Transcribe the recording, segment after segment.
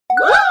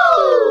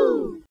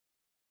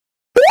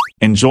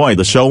Enjoy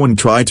the show and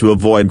try to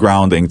avoid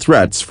grounding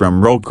threats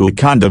from Roku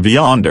Kun the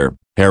Vyonder,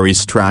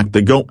 Harry's Track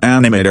the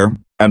GoAnimator,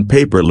 and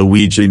Paper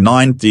Luigi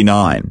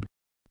 99.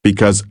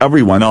 Because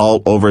everyone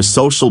all over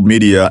social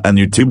media and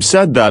YouTube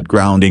said that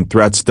grounding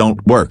threats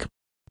don't work.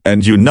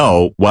 And you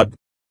know what?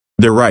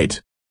 They're right.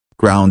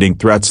 Grounding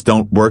threats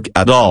don't work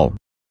at all.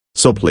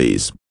 So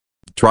please,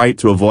 try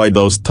to avoid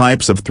those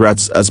types of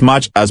threats as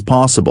much as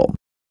possible.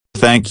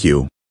 Thank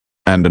you.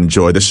 And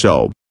enjoy the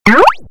show.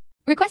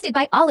 Requested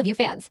by all of you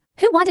fans,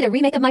 who wanted a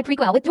remake of my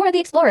prequel with Dora the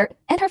Explorer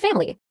and her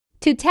family.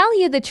 To tell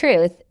you the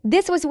truth,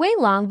 this was way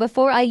long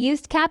before I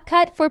used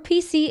CapCut for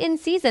PC in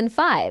Season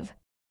 5.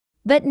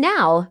 But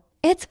now,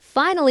 it's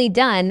finally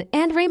done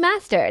and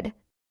remastered.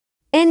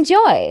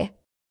 Enjoy!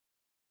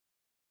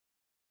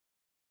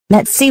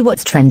 Let's see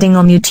what's trending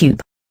on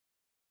YouTube.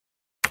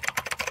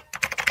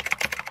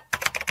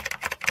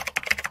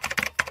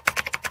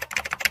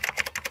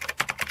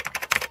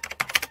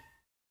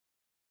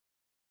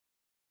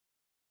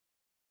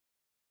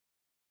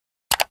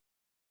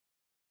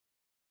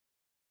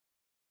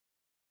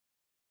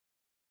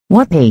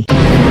 What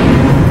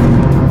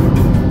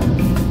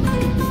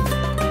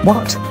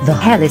the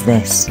hell is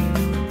this?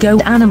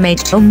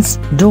 GoAnimate Toons,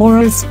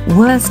 Dora's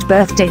worst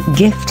birthday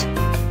gift.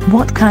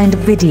 What kind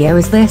of video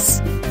is this?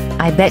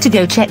 I better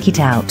go check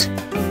it out.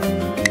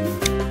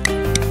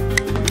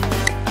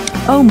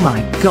 Oh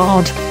my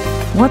god.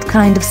 What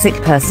kind of sick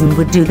person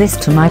would do this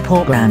to my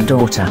poor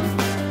granddaughter?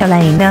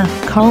 Elena,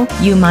 Cole,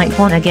 you might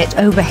wanna get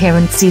over here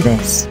and see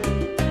this.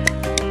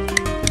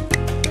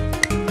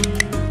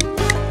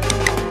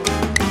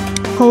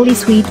 Holy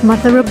sweet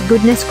mother of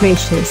goodness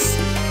gracious.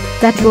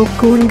 That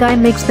Roku Kun guy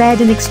makes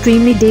bad and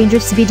extremely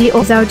dangerous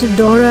videos out of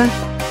Dora.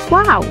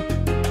 Wow!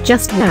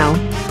 Just wow.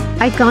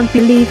 I can't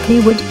believe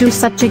he would do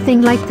such a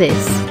thing like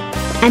this.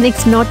 And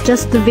it's not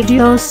just the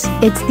videos,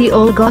 it's the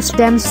whole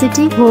goddamn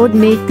city who would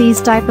make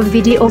these type of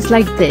videos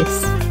like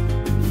this.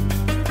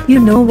 You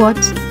know what?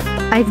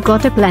 I've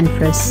got a plan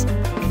for us.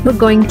 We're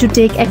going to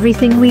take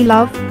everything we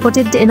love, put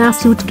it in our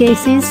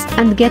suitcases,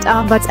 and get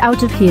our butts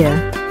out of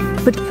here.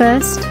 But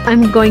first,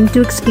 I'm going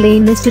to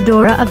explain this to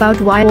Dora about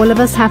why all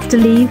of us have to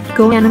leave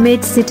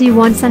GoAnimate City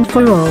once and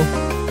for all.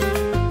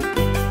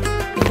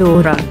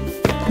 Dora.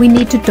 We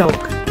need to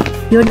talk.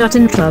 You're not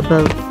in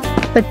trouble.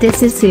 But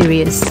this is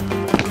serious.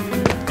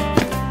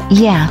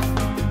 Yeah.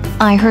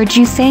 I heard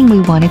you saying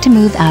we wanted to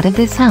move out of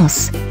this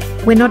house.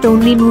 We're not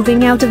only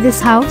moving out of this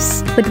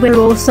house, but we're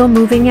also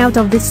moving out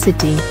of this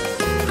city.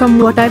 From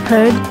what I've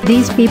heard,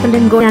 these people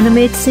in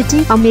GoAnimate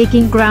City are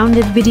making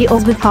grounded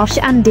videos with harsh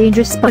and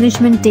dangerous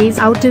punishment days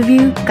out of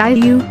you,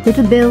 Caillou,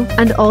 Little Bill,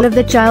 and all of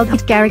the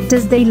childhood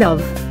characters they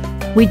love.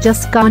 We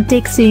just can't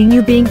take seeing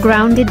you being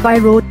grounded by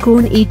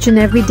Roku Kun each and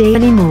every day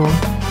anymore.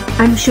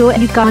 I'm sure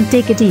you can't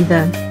take it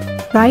either.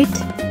 Right?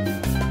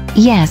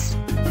 Yes.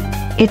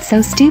 It's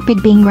so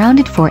stupid being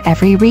grounded for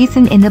every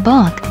reason in the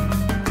book.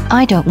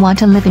 I don't want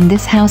to live in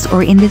this house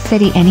or in this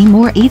city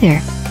anymore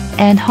either.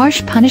 And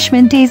harsh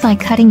punishment days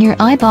like cutting your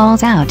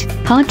eyeballs out,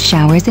 hot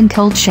showers and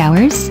cold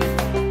showers?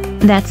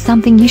 That's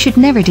something you should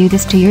never do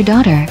this to your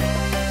daughter.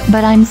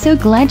 But I'm so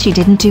glad you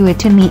didn't do it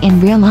to me in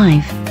real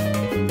life.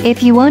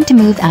 If you want to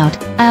move out,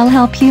 I'll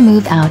help you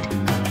move out.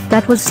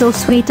 That was so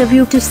sweet of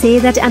you to say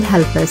that and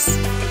help us.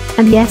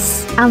 And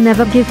yes, I'll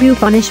never give you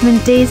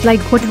punishment days like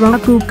what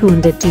Roku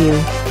Kun did to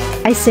you.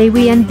 I say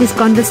we end this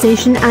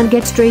conversation and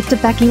get straight to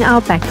packing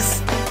our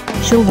packs.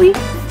 Shall we?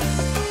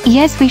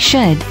 Yes, we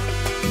should.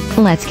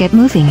 Let's get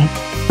moving.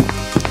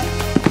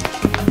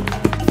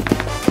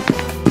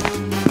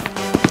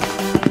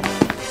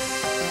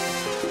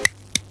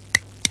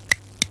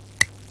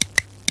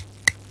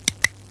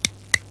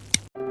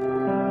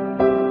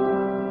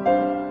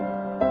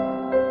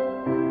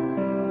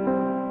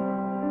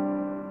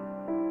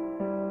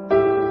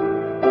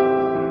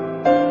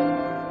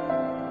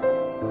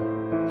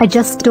 I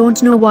just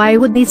don't know why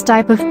would these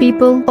type of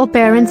people or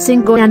parents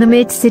in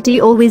GoAnimate City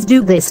always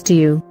do this to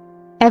you.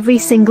 Every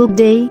single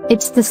day,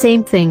 it's the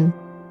same thing.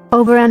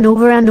 Over and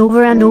over and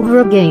over and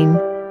over again.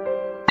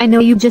 I know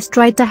you just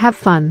try to have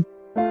fun.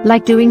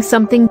 Like doing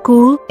something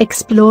cool,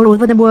 explore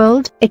over the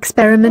world,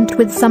 experiment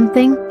with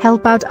something,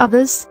 help out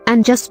others,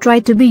 and just try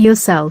to be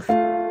yourself.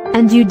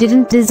 And you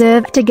didn't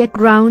deserve to get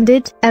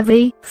grounded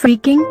every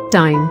freaking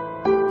time.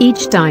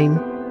 Each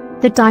time.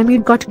 The time you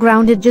got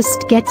grounded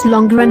just gets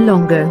longer and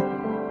longer.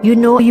 You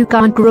know you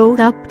can't grow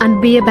up and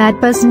be a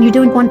bad person you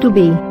don't want to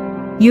be.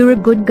 You're a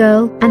good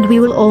girl, and we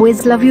will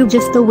always love you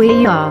just the way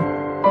you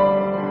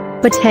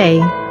are. But hey,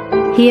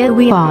 here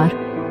we are.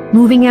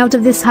 Moving out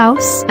of this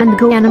house and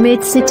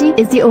GoAnimate City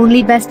is the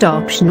only best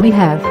option we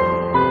have.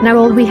 Now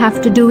all we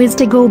have to do is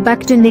to go back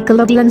to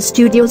Nickelodeon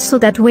Studios so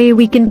that way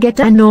we can get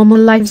our normal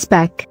lives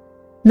back.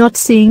 Not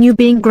seeing you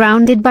being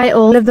grounded by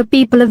all of the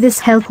people of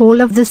this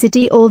hellhole of the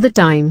city all the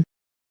time.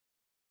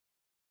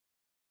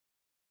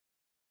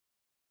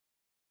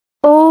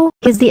 Oh,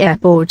 here's the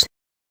airport.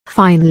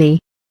 Finally.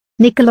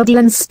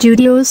 Nickelodeon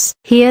Studios,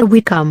 here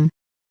we come.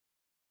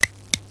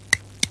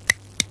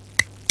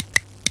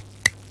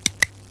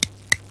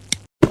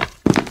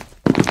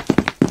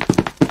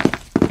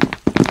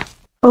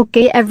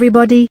 Okay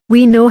everybody,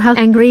 we know how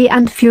angry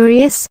and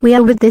furious we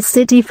are with this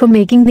city for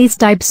making these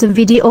types of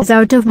videos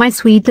out of my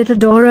sweet little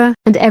Dora,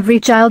 and every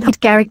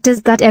childhood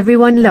characters that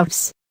everyone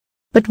loves.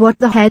 But what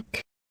the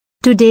heck?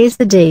 Today's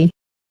the day.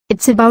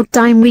 It's about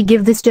time we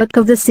give this jerk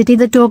of the city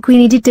the talk we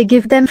needed to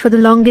give them for the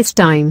longest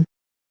time.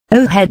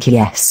 Oh heck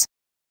yes.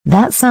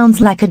 That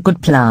sounds like a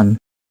good plan.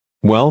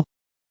 Well,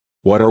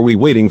 what are we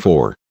waiting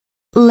for?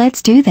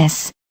 Let's do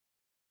this.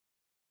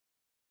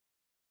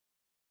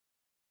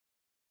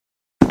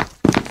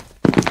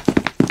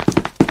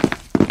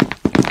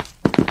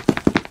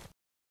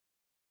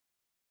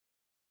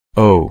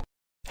 Oh.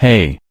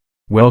 Hey.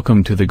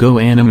 Welcome to the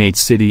GoAnimate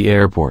City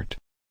Airport.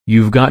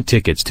 You've got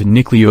tickets to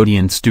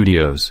Nickelodeon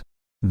Studios.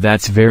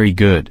 That's very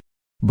good.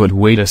 But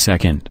wait a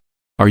second.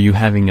 Are you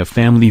having a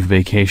family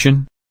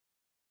vacation?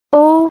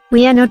 Oh,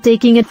 we are not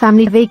taking a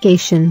family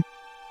vacation.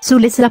 So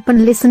listen up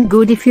and listen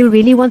good if you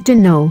really want to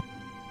know.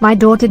 My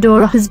daughter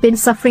Dora has been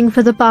suffering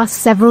for the past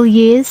several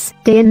years,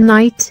 day and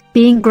night,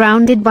 being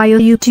grounded by her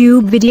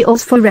YouTube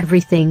videos for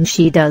everything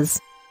she does.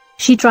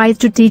 She tries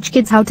to teach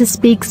kids how to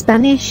speak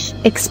Spanish,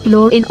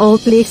 explore in all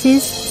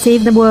places,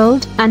 save the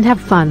world, and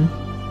have fun.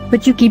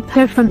 But you keep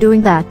her from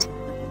doing that.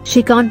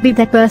 She can't be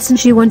that person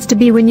she wants to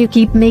be when you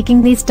keep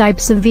making these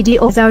types of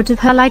videos out of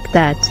her like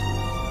that.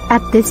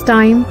 At this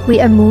time, we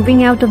are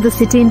moving out of the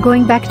city and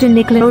going back to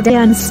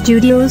Nickelodeon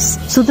Studios,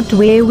 so that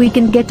way we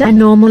can get our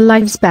normal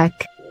lives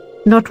back.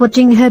 Not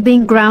watching her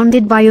being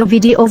grounded by your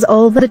videos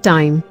all the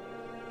time.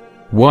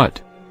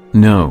 What?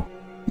 No.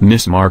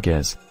 Miss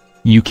Marquez.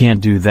 You can't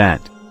do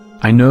that.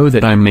 I know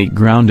that I make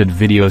grounded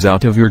videos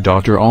out of your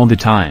daughter all the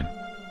time.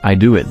 I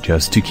do it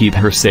just to keep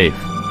her safe.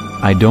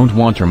 I don't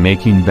want her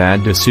making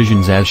bad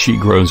decisions as she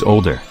grows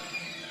older.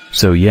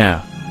 So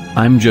yeah.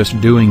 I'm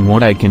just doing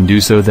what I can do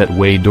so that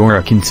way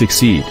Dora can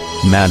succeed,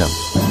 madam.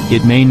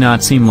 It may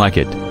not seem like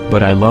it,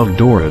 but I love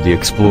Dora the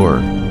Explorer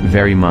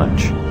very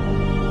much.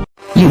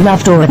 You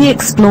love Dora the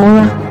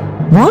Explorer?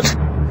 What?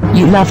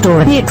 You love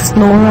Dora the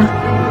Explorer?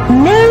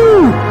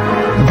 No!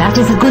 That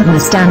is a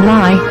goodness damn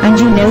lie, and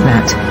you know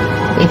that.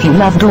 If you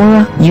love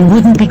Dora, you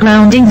wouldn't be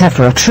grounding her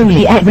for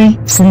truly every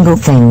single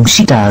thing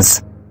she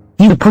does.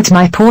 You put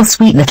my poor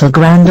sweet little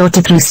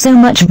granddaughter through so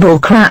much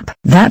bullcrap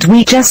that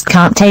we just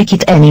can't take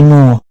it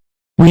anymore.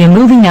 We are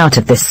moving out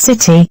of this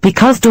city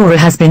because Dora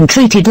has been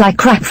treated like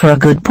crap for a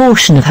good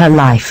portion of her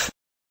life.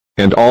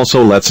 And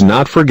also let's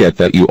not forget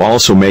that you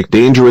also make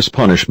dangerous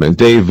punishment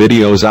day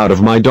videos out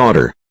of my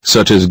daughter,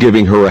 such as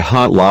giving her a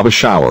hot lava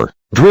shower,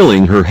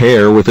 drilling her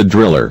hair with a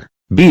driller,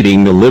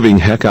 beating the living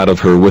heck out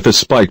of her with a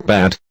spike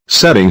bat,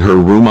 setting her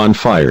room on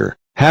fire,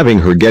 having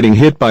her getting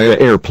hit by an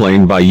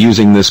airplane by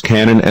using this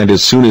cannon, and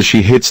as soon as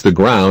she hits the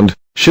ground,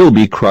 she'll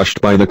be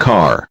crushed by the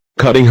car,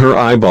 cutting her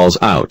eyeballs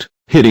out,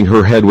 hitting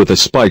her head with a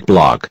spike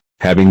block,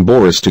 having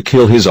Boris to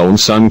kill his own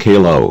son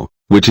Kalo,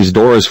 which is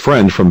Dora's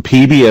friend from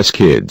PBS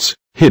Kids,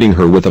 hitting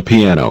her with a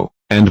piano,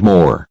 and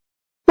more.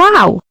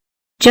 Wow!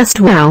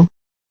 Just wow!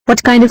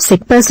 What kind of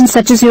sick person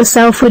such as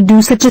yourself would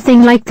do such a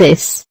thing like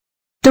this?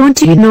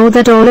 Don't you know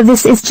that all of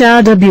this is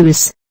child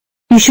abuse?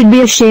 You should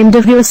be ashamed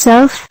of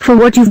yourself for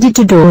what you did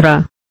to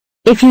Dora.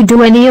 If you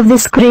do any of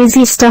this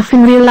crazy stuff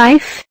in real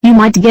life, you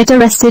might get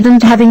arrested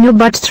and having your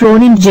butt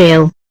thrown in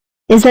jail.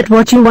 Is that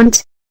what you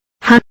want?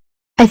 Huh?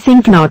 I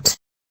think not.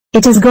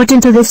 It has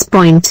gotten to this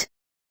point.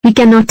 We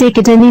cannot take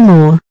it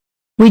anymore.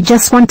 We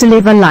just want to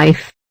live a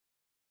life.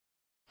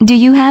 Do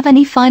you have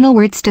any final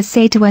words to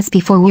say to us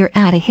before we're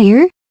out of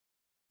here?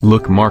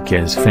 Look,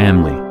 Marquez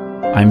family.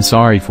 I'm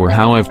sorry for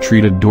how I've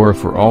treated Dora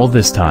for all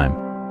this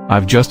time.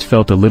 I've just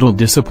felt a little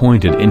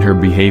disappointed in her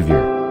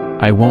behavior.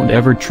 I won't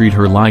ever treat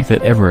her like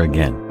that ever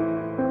again.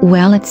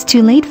 Well, it's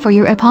too late for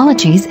your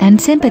apologies and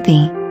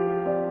sympathy.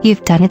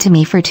 You've done it to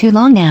me for too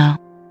long now.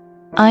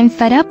 I'm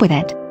fed up with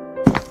it.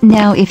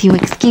 Now if you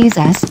excuse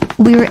us,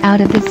 we're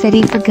out of the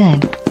city for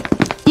good.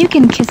 You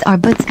can kiss our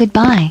butts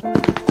goodbye.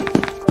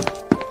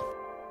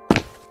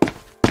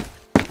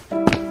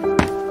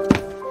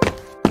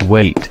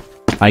 Wait.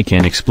 I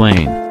can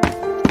explain.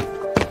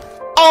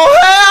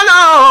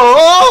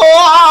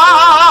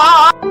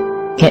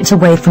 Get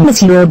away from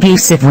us, you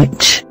abusive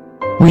witch.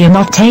 We are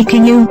not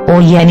taking you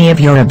or any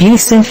of your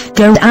abusive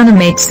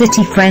GoAnimate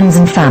City friends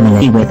and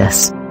family with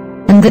us.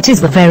 And that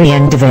is the very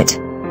end of it.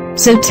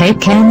 So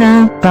take care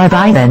now, bye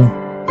bye then.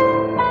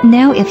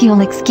 Now if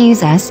you'll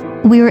excuse us,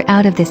 we're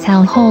out of this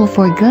hellhole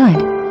for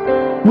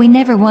good. We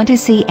never want to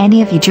see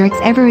any of you jerks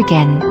ever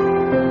again.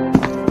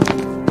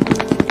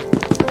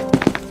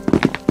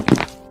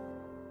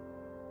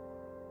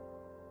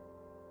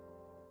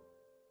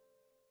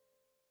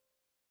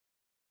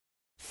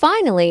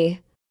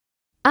 Finally!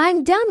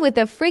 I'm done with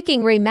the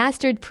freaking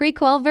remastered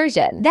prequel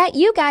version that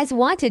you guys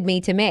wanted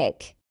me to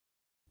make.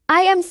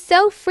 I am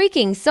so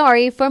freaking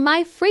sorry for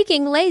my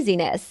freaking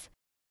laziness.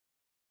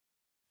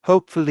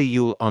 Hopefully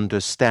you'll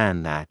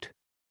understand that.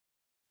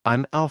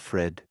 I'm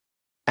Alfred,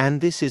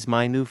 and this is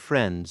my new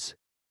friends.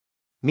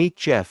 Meet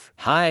Jeff.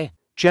 Hi.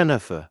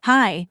 Jennifer.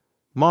 Hi.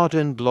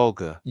 Modern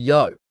blogger.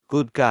 Yo.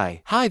 Good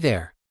guy. Hi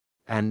there.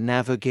 And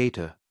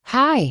navigator.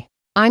 Hi.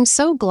 I'm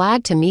so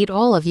glad to meet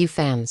all of you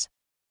fans.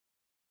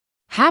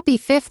 Happy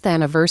 5th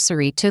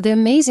anniversary to the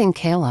amazing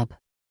Caleb,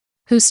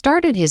 who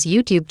started his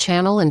YouTube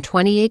channel in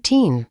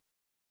 2018.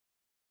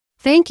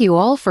 Thank you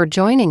all for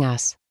joining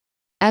us.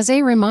 As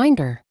a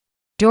reminder,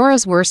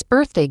 Dora's Worst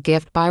Birthday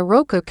Gift by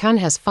Roku Kun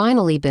has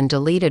finally been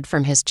deleted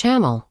from his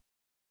channel.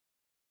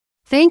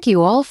 Thank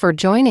you all for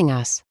joining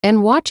us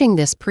and watching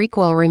this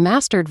prequel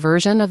remastered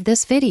version of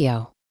this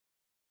video.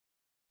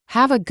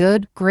 Have a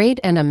good,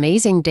 great and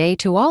amazing day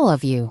to all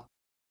of you.